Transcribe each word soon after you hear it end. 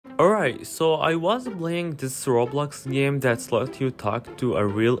Alright, so I was playing this Roblox game that's let you talk to a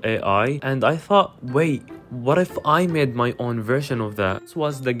real AI, and I thought, wait, what if I made my own version of that? This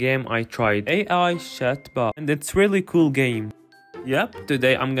was the game I tried, Ai ChatBot, and it's really cool game. Yep,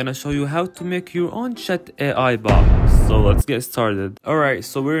 today I'm gonna show you how to make your own chat AI bot. So let's get started. Alright,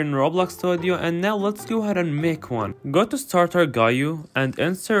 so we're in Roblox Studio and now let's go ahead and make one. Go to starter GUI and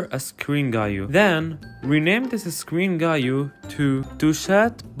insert a screen GUI. Then rename this screen GUI to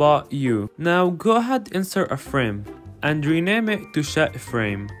chatBot. Now go ahead, insert a frame and rename it to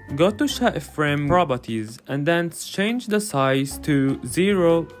chatFrame. Go to chatFrame properties and then change the size to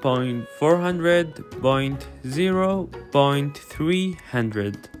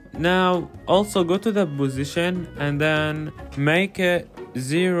 0.400.0.300. Now also go to the position and then make it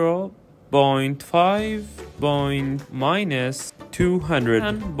 0.5 minus 200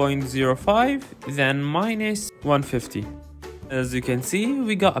 and 0.05 then minus 150. As you can see,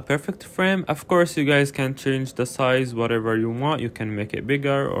 we got a perfect frame. Of course, you guys can change the size whatever you want. You can make it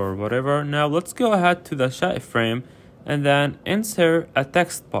bigger or whatever. Now let's go ahead to the chat frame and then insert a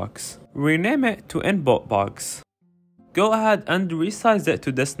text box. Rename it to InputBox. Go ahead and resize it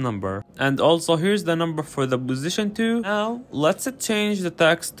to this number. And also here's the number for the position too. Now let's change the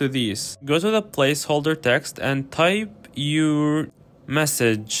text to these. Go to the placeholder text and type your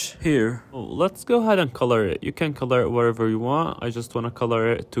message here. Let's go ahead and color it. You can color it wherever you want. I just want to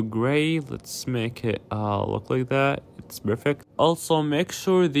color it to gray. Let's make it look like that. It's perfect. Also make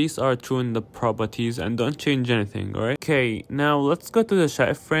sure these are true in the properties and don't change anything, alright? Okay, now let's go to the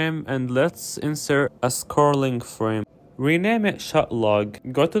chat frame and let's insert a scrolling frame. Rename it ChatLog.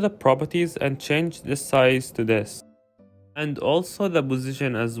 Go to the properties and change the size to this. And also the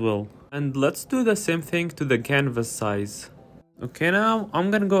position as well. And let's do the same thing to the canvas size. Okay, now I'm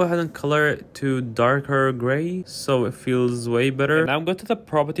gonna go ahead and color it to darker gray so it feels way better. Now go to the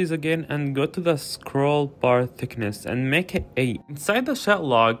properties again and go to the scroll bar thickness and make it 8. Inside the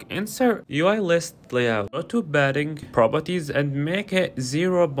ChatLog, insert UI list layout. Go to padding properties and make it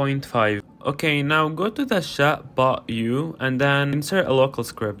 0.5. Okay, now go to the chatbot and then insert a local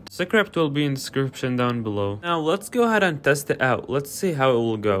script. Script will be in the description down below. Now let's go ahead and test it out. Let's see how it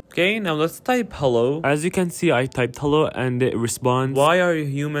will go. Okay, now let's type hello. As you can see, I typed hello and it responds, "Why are you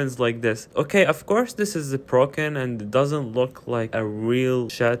humans like this?" Okay, of course this is broken and it doesn't look like a real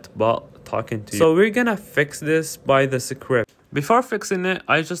chatbot talking to you. So we're gonna fix this by the script. Before fixing it,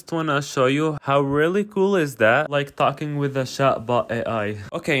 I just wanna show you how really cool is that, like talking with a chatbot AI.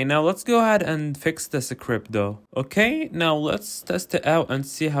 Okay, now let's go ahead and fix the script though. Okay, now let's test it out and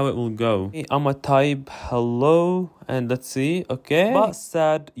see how it will go. I'ma type hello and let's see. Okay, bot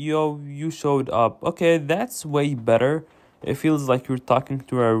said, "Yo, you showed up." Okay, that's way better. It feels like you're talking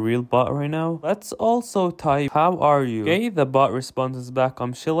to a real bot right now. Let's also type, "How are you?" Okay, the bot responds back,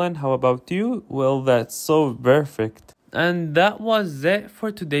 "I'm chillin'. How about you?" Well, that's so perfect. And that was it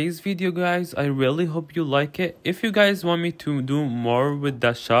for today's video, guys. I really hope you like it. If you guys want me to do more with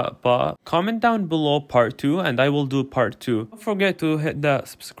the chatbot, comment down below part 2 and I will do part 2. Don't forget to hit that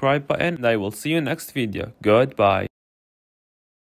subscribe button and I will see you next video. Goodbye.